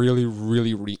to be really,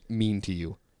 really mean to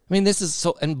you. I mean, this is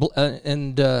so.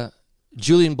 And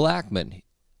Julian Blackman,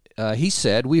 he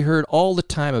said, we heard all the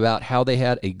time about how they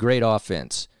had a great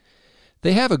offense.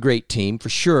 They have a great team for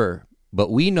sure,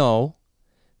 but we know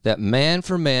that man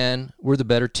for man, we're the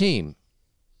better team.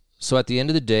 So at the end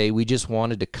of the day, we just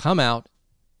wanted to come out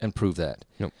and prove that.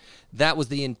 Yep. That was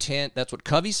the intent. That's what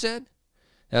Covey said.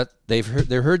 They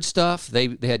heard stuff.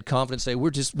 They had confidence.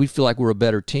 We feel like we're a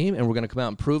better team, and we're going to come out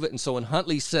and prove it. And so when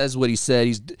Huntley says what he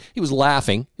said, he was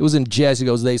laughing. It was in jest. He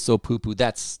goes, "They so poo-poo."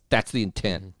 That's the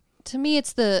intent. To me,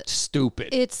 it's stupid.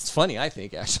 It's funny, I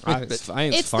think, actually. It's funny.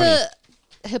 The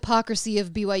hypocrisy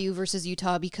of BYU versus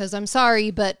Utah, because I'm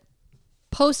sorry, but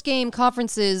post-game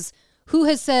conferences, who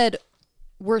has said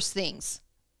worse things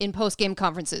in post-game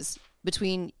conferences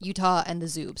between Utah and the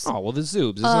Zoobs? Oh, well, the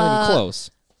Zoobs. It's not even close.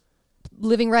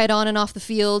 Living right on and off the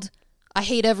field. I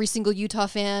hate every single Utah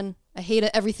fan. I hate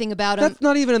everything about them. That's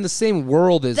not even in the same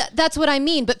world as... That's what I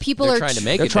mean, but people are trying to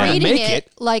make it. treating it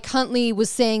like Huntley was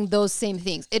saying those same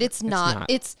things. It's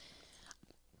not.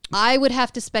 I would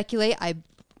have to speculate.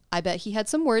 I bet he had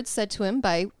some words said to him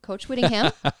by Coach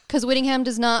Whittingham, because Whittingham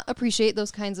does not appreciate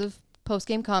those kinds of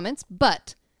post-game comments,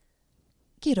 but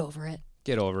get over it.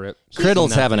 Get over it.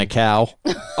 Criddle's having a cow.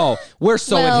 Oh, we're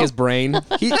so in his brain.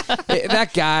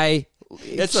 That guy...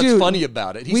 That's what's funny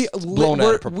about it. He's blown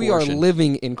out of proportion. We are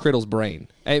living in Criddle's brain.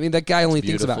 I mean, that guy only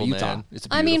thinks about Utah.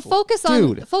 I mean, focus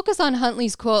on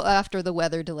Huntley's quote after the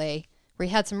weather delay, where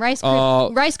he had some Rice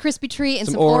Krispie treat and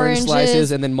some orange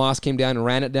slices, and then Moss came down and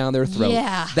ran it down their throat.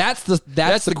 Yeah, that's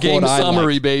the game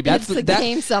summary, baby. That's the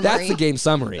game summary. That's the game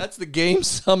summary. That's the game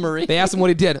summary. They asked him what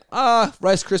he did.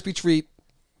 Rice Krispie treat,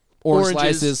 orange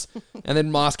slices, and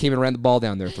then Moss came and ran the ball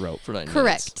down their throat for 9 minutes.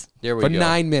 Correct. There we go. For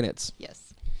 9 minutes. Yes.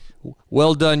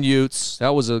 Well done, Utes.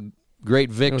 That was a great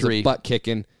victory. It was a butt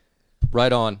kicking.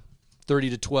 Right on.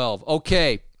 30-12.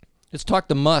 Okay, let's talk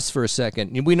the MUSS for a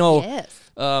second. We know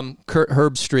Yes. Kurt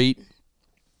Herbstreit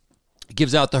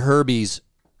gives out the Herbies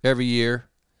every year,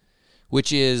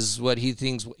 which is what he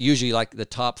thinks usually like the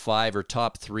top 5 or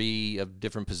top 3 of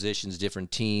different positions,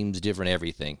 different teams, different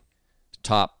everything.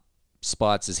 Top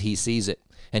spots as he sees it.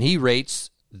 And he rates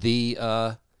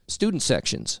the student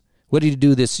sections. What did he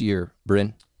do this year,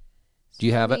 Bryn? Do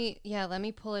you have it? Yeah, let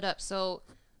me pull it up. So,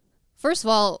 first of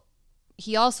all,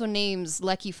 he also names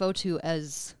Lecky Fotu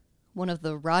as one of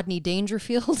the Rodney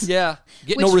Dangerfields. Yeah.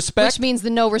 Get no respect. Which means the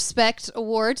No Respect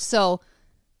Award. So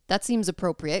that seems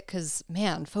appropriate because,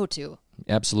 man, Fotu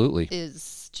Absolutely.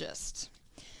 is just...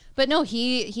 But no,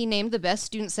 he named the best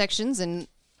student sections, and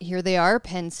here they are: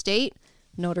 Penn State,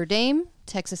 Notre Dame,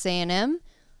 Texas A&M,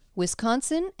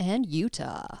 Wisconsin, and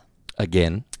Utah.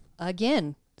 Again.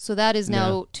 So that is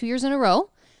now 2 years in a row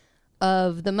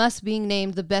of the MUSS being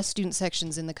named the best student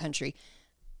sections in the country.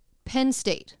 Penn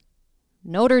State,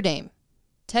 Notre Dame,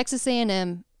 Texas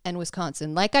A&M, and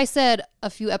Wisconsin. Like I said a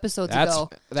few episodes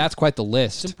ago, That's quite the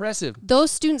list. It's impressive.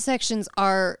 those student sections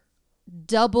are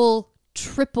double,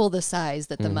 triple the size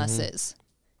that the MUSS is.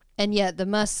 And yet the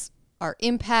MUSS, our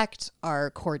impact,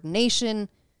 our coordination,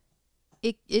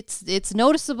 it's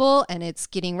noticeable and it's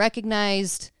getting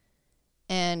recognized.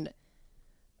 And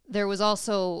there was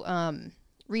also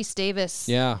Reese Davis.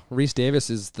 Yeah, Reese Davis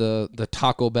is the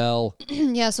Taco Bell.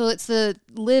 Yeah, so it's the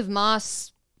Liv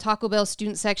Moss Taco Bell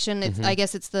student section. It's, I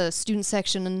guess it's the student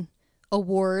section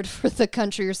award for the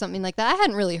country or something like that. I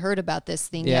hadn't really heard about this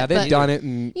thing Yeah, yet. they've but, done it.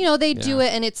 And you know, they do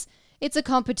it, and it's a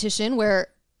competition where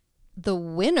the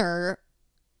winner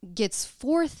gets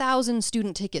 4,000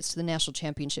 student tickets to the national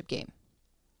championship game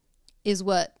is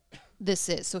what this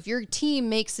is. So if your team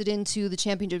makes it into the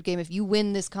championship game, if you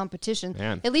win this competition,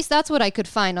 Man. at least that's what I could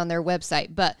find on their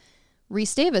website. But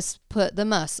Reese Davis put the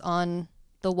MUSS on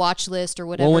the watch list or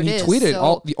whatever well, when it he is. tweeted,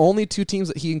 So- the only 2 teams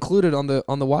that he included on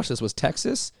the watch list was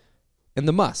Texas and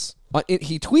the MUSS.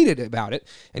 He tweeted about it,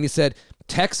 and he said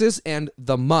Texas and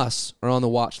the MUSS are on the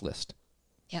watch list.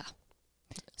 Yeah.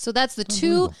 So that's the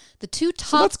two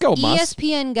top let's go, Muss.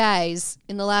 ESPN guys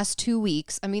in the last 2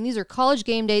 weeks. I mean, these are College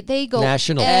Game Day. They go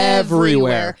National.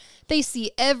 everywhere. They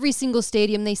see every single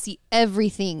stadium. They see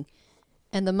everything.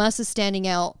 And the MUSS is standing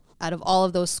out of all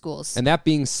of those schools. And that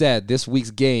being said, this week's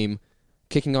game,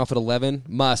 kicking off at 11,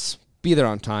 MUSS, be there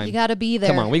on time. You got to be there.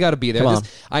 Come on, we got to be there. Come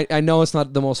I know it's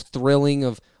not the most thrilling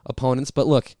of opponents, but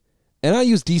look,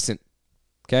 NIU's decent.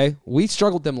 Okay, we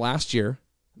struggled them last year.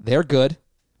 They're good.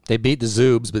 They beat the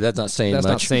Zoobs, but that's not saying That's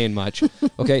much. not saying much.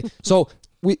 Okay, so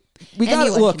we got to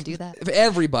Anyone look. can do that. If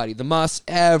everybody, the MUSS,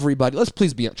 everybody. Let's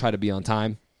please try to be on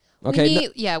time. Okay,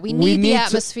 We need the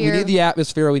atmosphere. We need the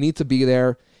atmosphere. We need to be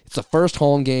there. It's the first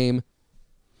home game.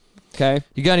 Okay.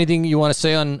 You got anything you want to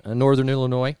say on Northern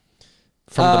Illinois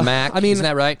from the MAC? I mean, isn't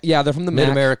that right? Yeah, they're from the MAC.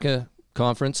 Mid-America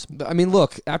Conference. I mean,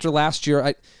 look, after last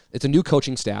year, it's a new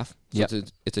coaching staff. So Yep.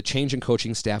 it's a change in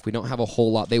coaching staff. We don't have a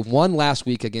whole lot. They won last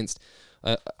week against,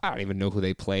 I don't even know who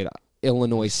they played.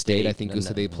 Illinois State, I think, is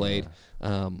who they played.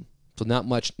 So not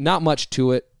much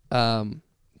to it.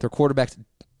 Their quarterback's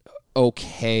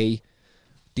okay,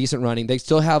 decent running. They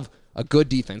still have a good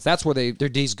defense. That's where their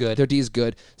D's good. Their D's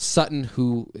good. Sutton,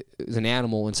 who is an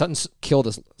animal, and Sutton's killed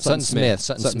us. Sutton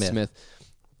Smith.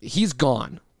 He's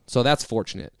gone, so that's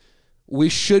fortunate. We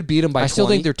should beat them by 20. I still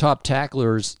think their top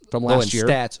tacklers From though, last in year.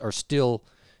 stats are still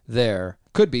there.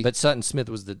 Could be. But Sutton Smith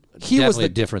was definitely a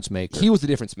difference maker. He was the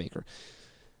difference maker.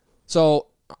 So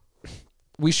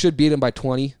we should beat him by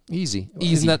 20. Easy.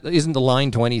 Isn't the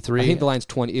line 23? I think the line's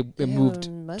 20. It moved.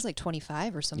 It was like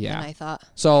 25 or something, Yeah. I thought.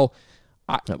 So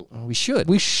We should.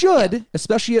 we should,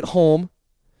 especially at home.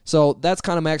 So that's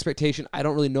kind of my expectation. I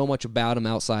don't really know much about him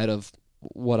outside of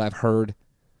what I've heard.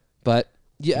 But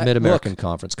yeah, Mid-American look,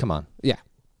 Conference. Come on. Yeah.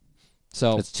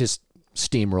 So Let's just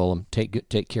steamroll them.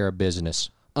 Take care of business.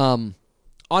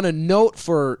 on a note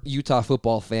for Utah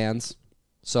football fans,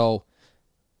 so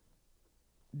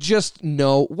just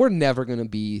know we're never going to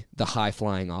be the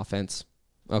high-flying offense,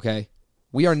 okay?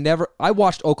 We are never – I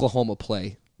watched Oklahoma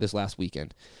play this last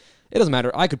weekend. It doesn't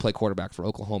matter. I could play quarterback for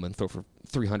Oklahoma and throw for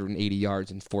 380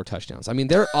 yards and 4 touchdowns. I mean,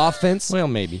 their offense – Well,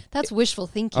 maybe. That's wishful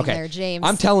thinking there, James.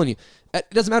 I'm telling you, it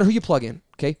doesn't matter who you plug in,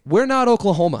 okay? We're not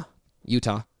Oklahoma,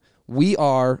 Utah. We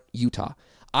are Utah.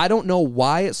 I don't know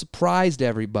why it surprised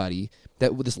everybody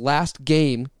that with this last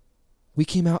game, we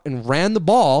came out and ran the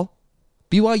ball.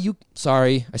 BYU,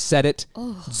 sorry, I said it.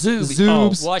 Zoobs.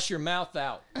 Oh, wash your mouth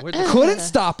out. Couldn't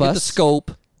stop Get us. the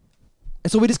scope.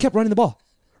 And so we just kept running the ball.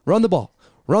 Run the ball.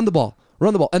 Run the ball.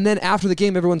 Run the ball. And then after the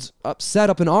game, everyone's upset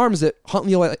up in arms that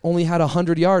Huntley only had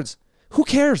 100 yards. Who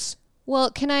cares? Well,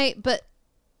 but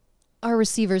our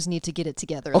receivers need to get it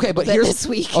together. Okay, but here's this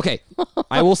week. Okay,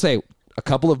 I will say a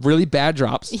couple of really bad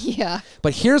drops. Yeah.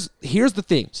 But here's the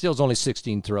thing. Still, it's only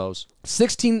 16 throws.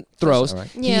 16 throws. All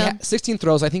right. Yeah. 16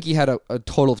 throws. I think he had a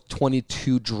total of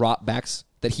 22 dropbacks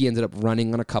that he ended up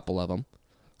running on a couple of them.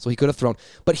 So he could have thrown.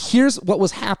 But here's what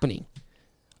was happening.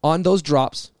 On those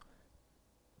drops,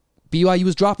 BYU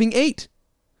was dropping 8.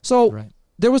 So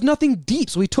there was nothing deep.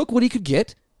 So he took what he could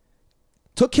get,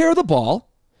 took care of the ball,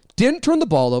 didn't turn the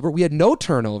ball over. We had no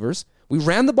turnovers. We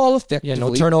ran the ball effectively. Yeah,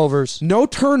 no turnovers. No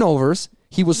turnovers.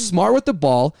 He was smart with the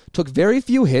ball, took very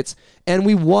few hits, and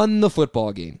we won the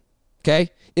football game.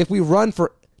 Okay? If we run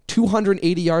for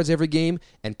 280 yards every game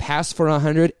and pass for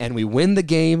 100 and we win the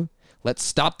game, let's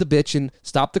stop the bitching,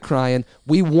 stop the crying.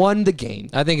 We won the game.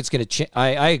 I think it's going to change.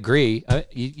 I agree.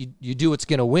 You do what's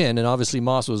going to win, and obviously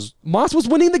Moss was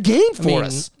winning the game for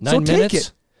us. 9 so minutes. Take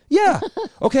it. Yeah.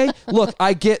 Okay. Look,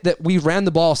 I get that we ran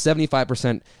the ball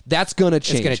 75%. That's going to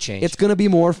change. It's going to change. It's going to be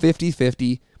more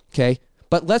 50-50. Okay.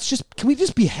 But can we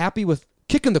just be happy with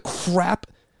kicking the crap,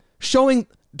 showing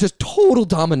just total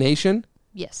domination?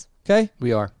 Yes. Okay.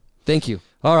 We are. Thank you.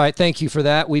 All right. Thank you for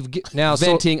that. We've now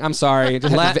venting. I'm sorry.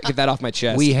 Just had to get that off my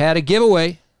chest. We had a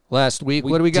giveaway last week.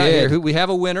 What do we got did. here? We have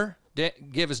a winner.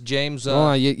 Give us James.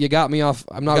 You got me off.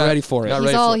 I'm not ready for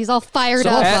it. He's all fired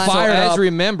up. As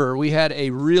remember, we had a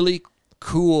really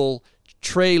cool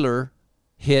trailer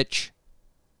hitch,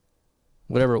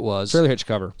 whatever it was. Trailer hitch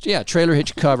cover. Yeah, trailer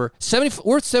hitch cover.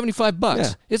 Worth $75.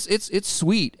 Yeah. It's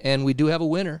sweet, and we do have a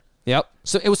winner. Yep.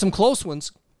 So it was some close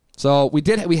ones. So we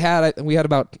had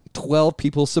about 12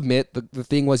 people submit. The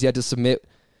thing was you had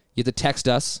to text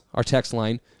us, our text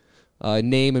line,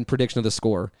 name and prediction of the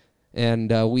score.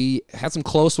 And we had some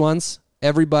close ones.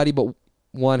 Everybody but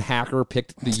one hacker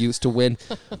picked the Utes to win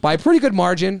by a pretty good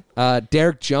margin.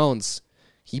 Derek Jones,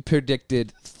 he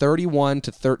predicted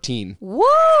 31-13. Woo!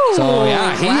 So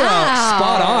yeah, he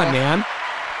spot on, man.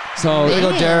 So there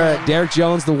you go, Derek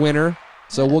Jones, the winner.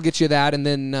 So we'll get you that, and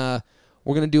then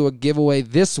we're gonna do a giveaway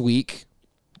this week.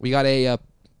 We got a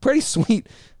pretty sweet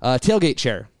tailgate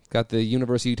chair. Got the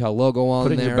University of Utah logo on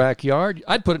there. Put it in your backyard.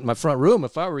 I'd put it in my front room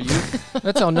if I were you.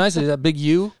 That's how nice it is, that big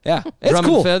U. Yeah, it's Drum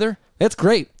cool. and feather. It's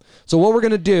great. So what we're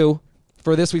going to do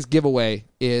for this week's giveaway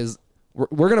is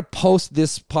we're going to post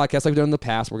this podcast like we've done in the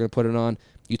past. We're going to put it on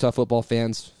Utah Football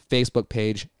Fans Facebook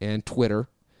page and Twitter.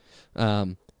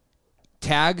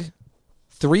 Tag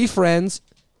 3 friends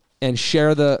and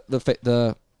share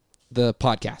the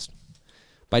podcast.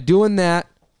 By doing that,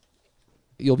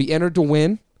 you'll be entered to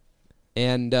win.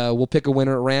 And we'll pick a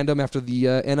winner at random after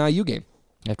the NIU game.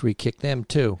 After we kick them,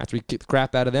 too. After we kick the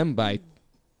crap out of them by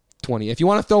 20. If you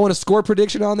want to throw in a score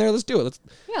prediction on there, let's do it.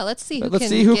 Let's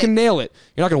see who can nail it.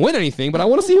 You're not going to win anything, but I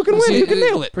want to see who can win. Who can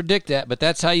nail it. Predict that, but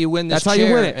that's how you win this That's how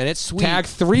you win it. And it's sweet. Tag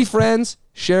 3 friends,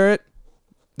 share it.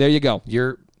 There you go.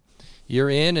 You're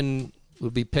in and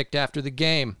will be picked after the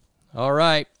game. All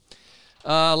right.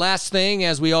 Last thing,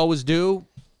 as we always do,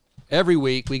 every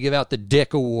week we give out the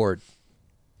Dick Award.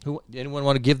 Anyone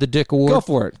want to give the Dick Award?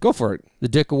 Go for it. The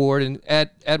Dick Award, and add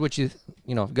what you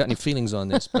got any feelings on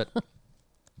this. But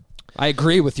I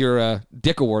agree with your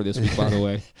Dick Award this week, by the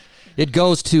way. It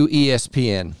goes to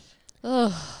ESPN.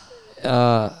 And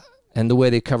the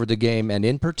way they covered the game, and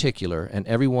in particular, and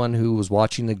everyone who was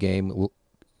watching the game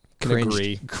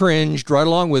cringed right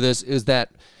along with us, is that,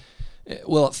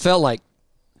 it felt like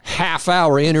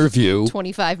half-hour interview.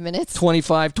 25 minutes.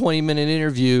 20-minute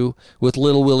interview with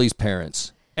Little Willy's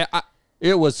parents.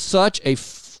 It was such a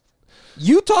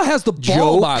Utah has the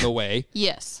ball, joke. by the way.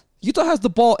 Yes. Utah has the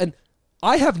ball, and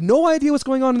I have no idea what's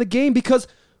going on in the game because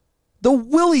the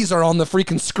Willies are on the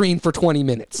freaking screen for 20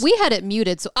 minutes. We had it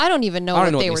muted, so I don't even know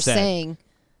what they were saying.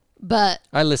 But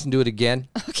I listened to it again.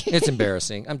 Okay. It's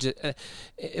embarrassing.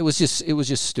 It was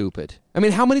just stupid. I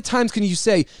mean, how many times can you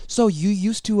say, so you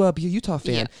used to be a Utah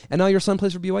fan, and now your son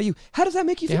plays for BYU? How does that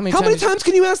make you feel? How many times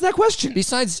can you ask that question?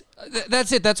 Besides,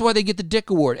 that's it. That's why they get the Dick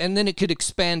Award. And then it could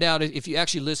expand out if you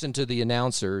actually listen to the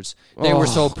announcers. They were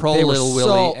so pro Little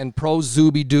Willy and pro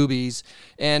Zooby Doobies.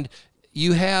 And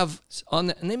you have,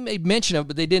 and they made mention of it,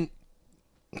 but they didn't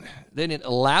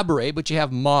elaborate, but you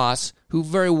have Moss, who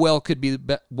very well could be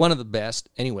one of the best,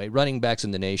 anyway, running backs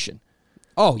in the nation.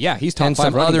 Oh, yeah, he's top 5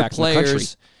 some running other backs players. in the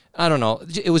country. I don't know.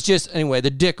 It was just, anyway, the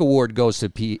Dick Award goes to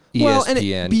ESPN. Well,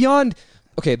 and beyond,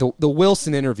 okay, the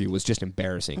Wilson interview was just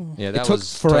embarrassing. Yeah, it took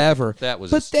forever.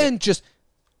 But then just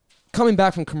coming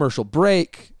back from commercial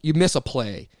break, you miss a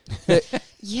play. They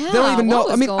don't even know.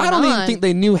 I mean, I don't even think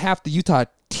they knew half the Utah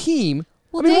team.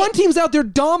 Well, I mean, one team's out there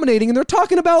dominating, and they're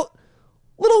talking about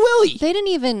Little Willy. They didn't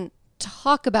even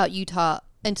talk about Utah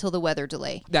until the weather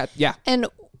delay. Yeah. And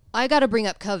I got to bring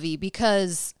up Covey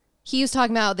because he was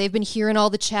talking about they've been hearing all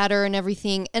the chatter and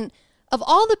everything. And of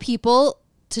all the people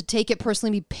to take it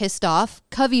personally, be pissed off,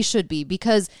 Covey should be,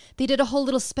 because they did a whole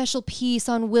little special piece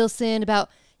on Wilson about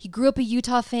he grew up a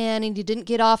Utah fan and he didn't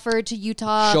get offered to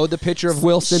Utah. Showed the picture of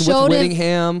Wilson with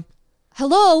Whittingham.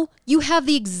 Hello, you have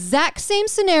the exact same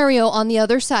scenario on the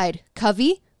other side.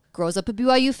 Covey grows up a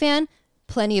BYU fan.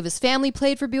 Plenty of his family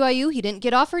played for BYU. He didn't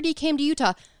get offered. He came to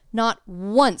Utah. Not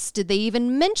once did they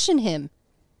even mention him.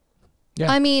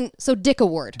 Yeah. I mean, so Dick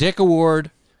Award. Dick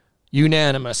Award,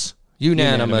 unanimous. It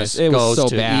was goes so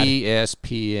to bad.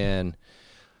 ESPN.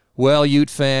 Well, Ute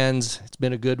fans, it's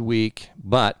been a good week,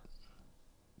 but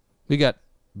we got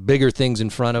bigger things in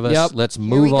front of us. Yep. Let's we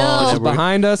move go. on. This is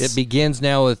behind us. It begins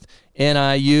now with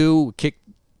NIU, kick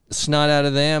the snot out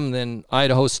of them, then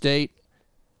Idaho State,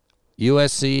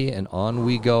 USC, and on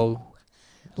we go.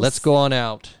 Let's go on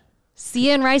out. See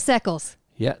you in Rice-Eccles.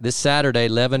 Yeah, this Saturday,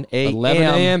 11 a.m. 11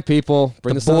 a.m., people.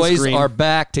 Bring The the boys sunscreen. are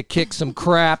back to kick some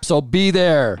crap, so be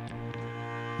there.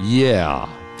 Yeah.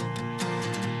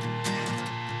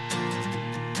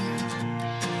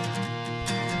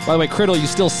 By the way, Criddle, you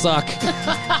still suck.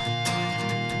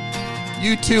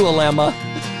 You too, Alema.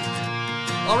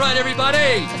 All right,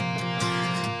 everybody.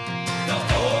 The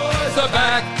boys are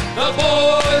back. The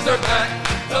boys are back.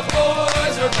 The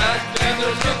boys are back. And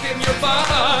they're kicking your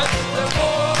butt. The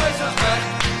boys are back.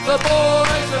 The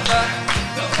boys are back.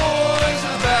 The boys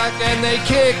are back. And they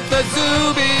kick the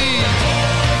Zoobies.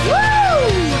 Woo!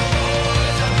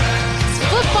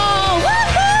 Football!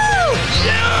 Woohoo!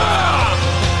 Yeah!